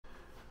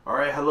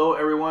Alright, hello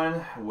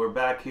everyone. We're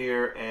back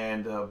here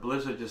and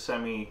Blizzard just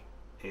sent me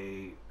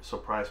a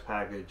surprise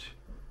package.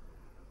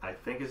 I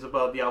think it's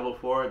about Diablo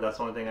 4, that's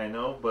the only thing I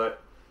know,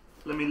 but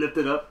let me lift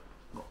it up.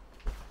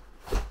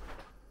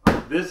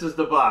 This is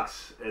the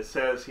box. It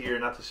says here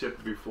not to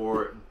ship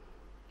before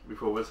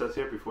what it says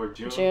here? Before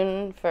June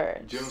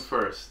 1st. June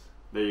 1st.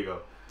 There you go.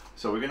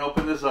 So we're going to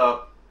open this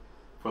up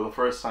for the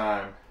first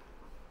time.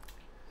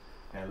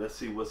 And let's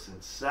see what's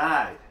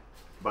inside.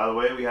 By the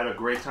way, we had a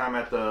great time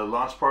at the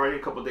launch party a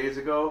couple days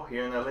ago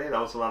here in LA. That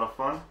was a lot of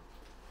fun.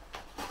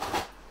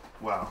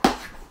 Wow.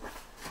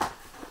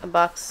 A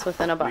box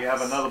within a box. We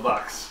have another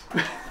box.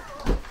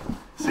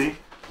 See?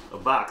 A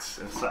box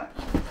inside.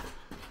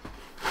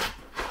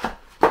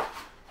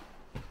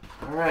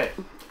 Alright.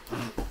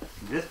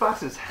 This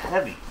box is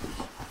heavy.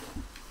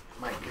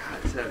 My God,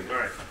 it's heavy.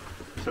 Alright.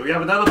 So we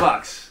have another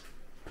box.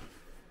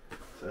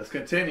 So let's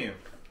continue.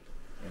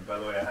 And by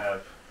the way, I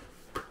have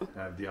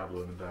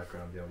Diablo in the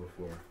background, Diablo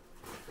 4.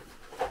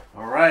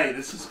 Alright,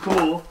 this is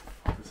cool.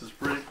 This is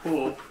pretty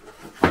cool.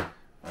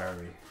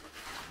 Alright.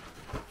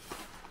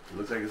 It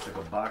looks like it's like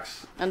a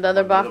box.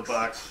 Another box?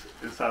 Box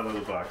inside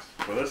another box.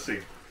 But let's see.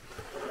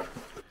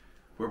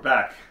 We're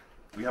back.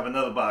 We have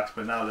another box,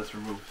 but now let's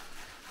remove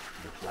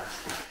the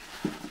plastic.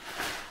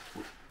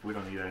 We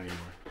don't need that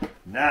anymore.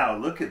 Now,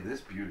 look at this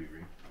beauty,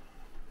 Reem.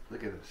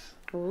 Look at this.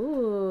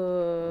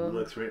 Ooh. It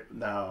looks right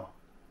now.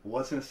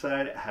 What's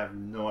inside? I have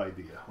no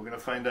idea. We're gonna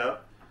find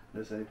out. If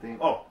there's anything?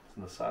 Oh, it's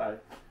on the side.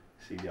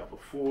 See Diablo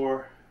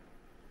 4.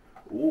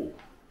 Ooh.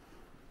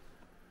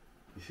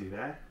 You see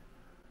that?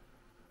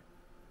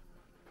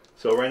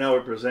 So right now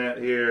we present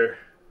here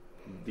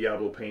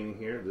Diablo painting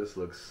here. This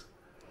looks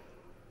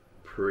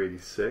pretty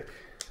sick.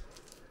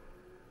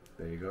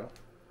 There you go.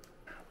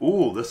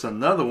 Ooh, this is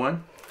another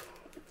one.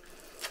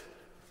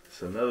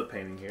 It's another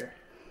painting here.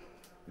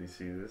 You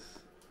see this?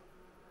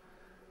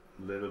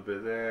 Little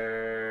bit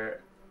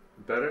there.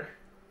 Better?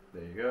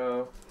 There you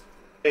go.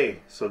 Hey,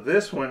 so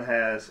this one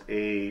has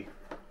the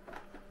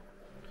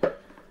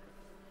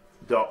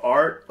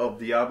art of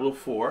Diablo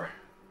 4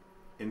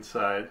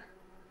 inside.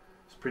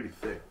 It's pretty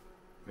thick.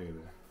 Look at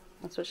that.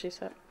 That's what she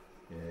said.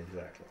 Yeah,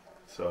 exactly.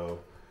 So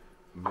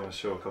I'm gonna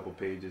show a couple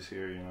pages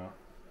here, you know.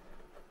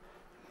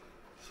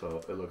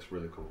 So it looks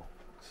really cool.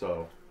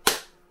 So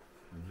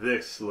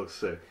this looks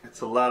sick.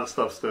 It's a lot of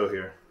stuff still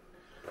here.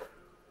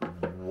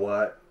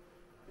 What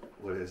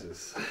is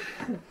this?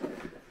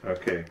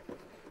 Okay.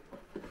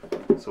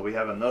 So we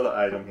have another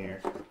item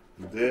here.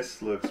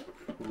 This looks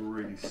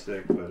pretty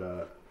sick,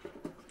 but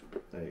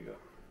there you go.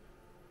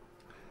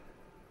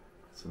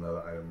 It's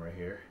another item right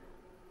here.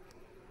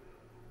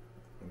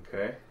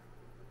 Okay.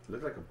 It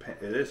looks like a pen.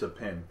 It is a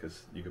pen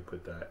because you could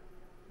put that.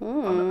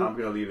 I'm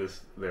gonna leave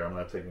this there. I'm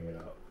not taking it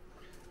out.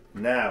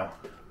 Now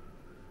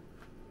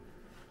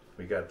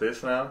we got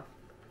this now.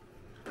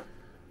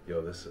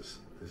 Yo, this is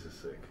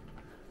sick.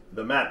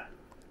 The map.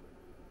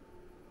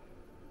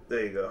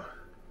 There you go.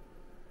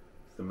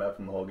 It's the map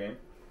from the whole game.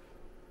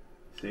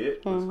 See it?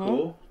 It's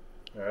cool.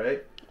 All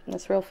right.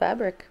 That's real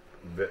fabric.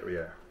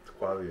 Yeah, the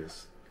quality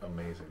is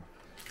amazing.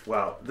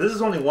 Wow, this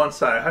is only one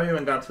side. I haven't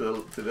even gone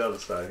to the other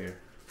side here.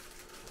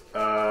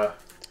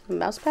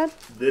 Mouse pad?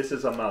 This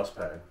is a mouse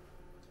pad.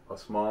 A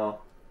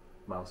small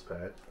mouse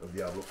pad of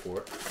Diablo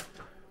 4.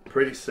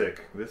 Pretty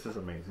sick. This is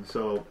amazing.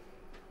 So,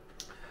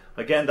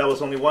 again, that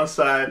was only one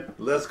side.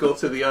 Let's go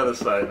to the other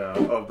side now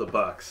of the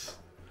box.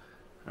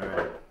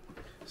 Alright.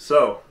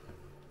 So,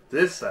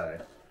 this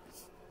side.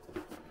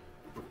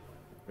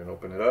 We're gonna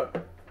open it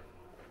up.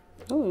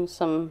 Ooh,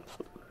 some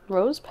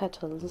rose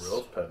petals.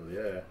 Rose petal,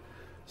 yeah.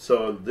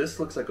 So, this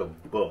looks like a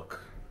book.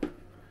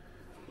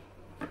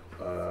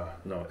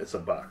 No, it's a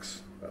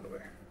box, by the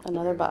way.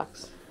 Another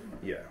box.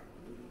 Yeah.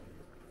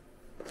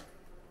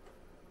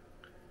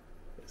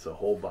 It's a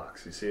whole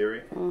box. You see,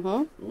 Ari?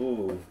 Mm-hmm.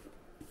 Ooh.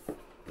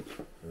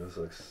 This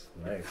looks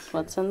nice.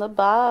 What's in the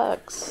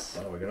box?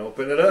 Oh, we're going to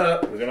open it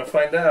up. We're going to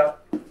find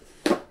out.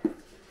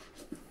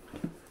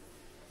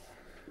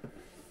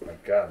 My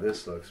God,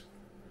 this looks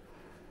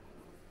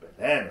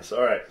bananas.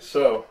 All right,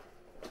 so,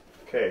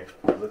 okay.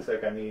 Looks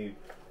like I need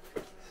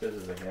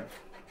scissors again.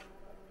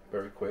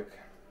 Very quick.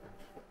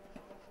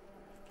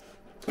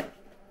 There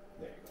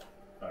you go.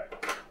 All right.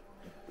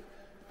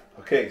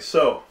 Okay,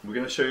 so we're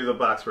going to show you the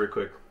box very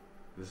quick.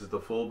 This is the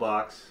full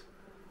box.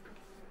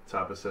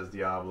 Top it says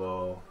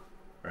Diablo,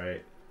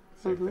 right?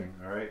 Same thing.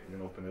 All right, you're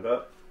gonna open it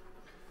up.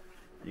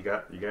 You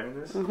got in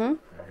this? Mm-hmm. All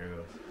right, here it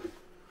goes.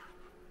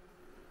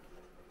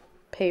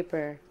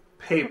 Paper.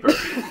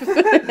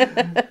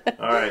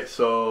 All right,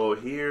 so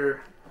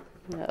here.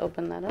 I'm gonna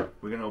open that up.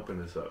 We're gonna open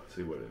this up.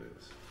 See what it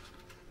is.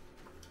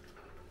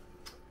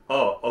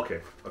 Oh,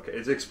 okay.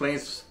 It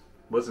explains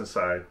what's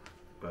inside,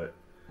 but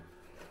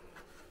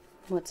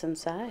What's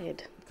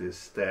inside? this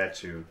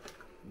statue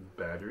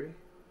battery.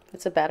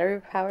 It's a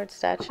battery-powered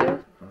statue.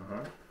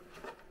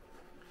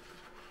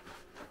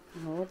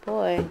 Oh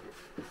boy.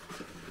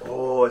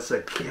 Oh, it's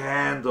a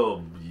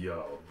candle.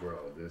 Yo, bro,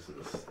 this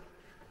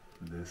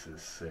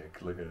is sick.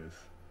 Look at this.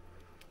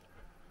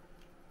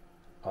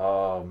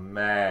 Oh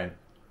man,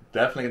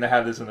 Definitely gonna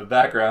have this in the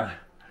background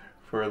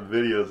for the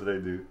videos that I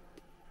do.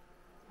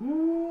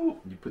 Ooh,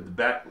 you put the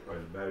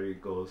battery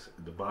goes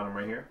at the bottom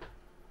right here.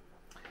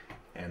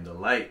 And the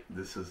light,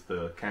 this is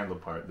the candle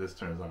part, this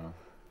turns on.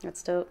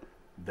 That's dope.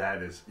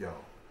 That is, yo,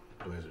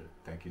 Blizzard,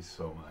 thank you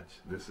so much.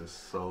 This is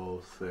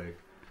so sick.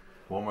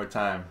 One more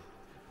time.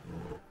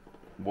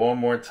 One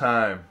more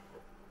time.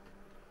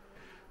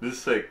 This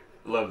is sick.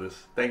 Love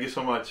this. Thank you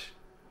so much.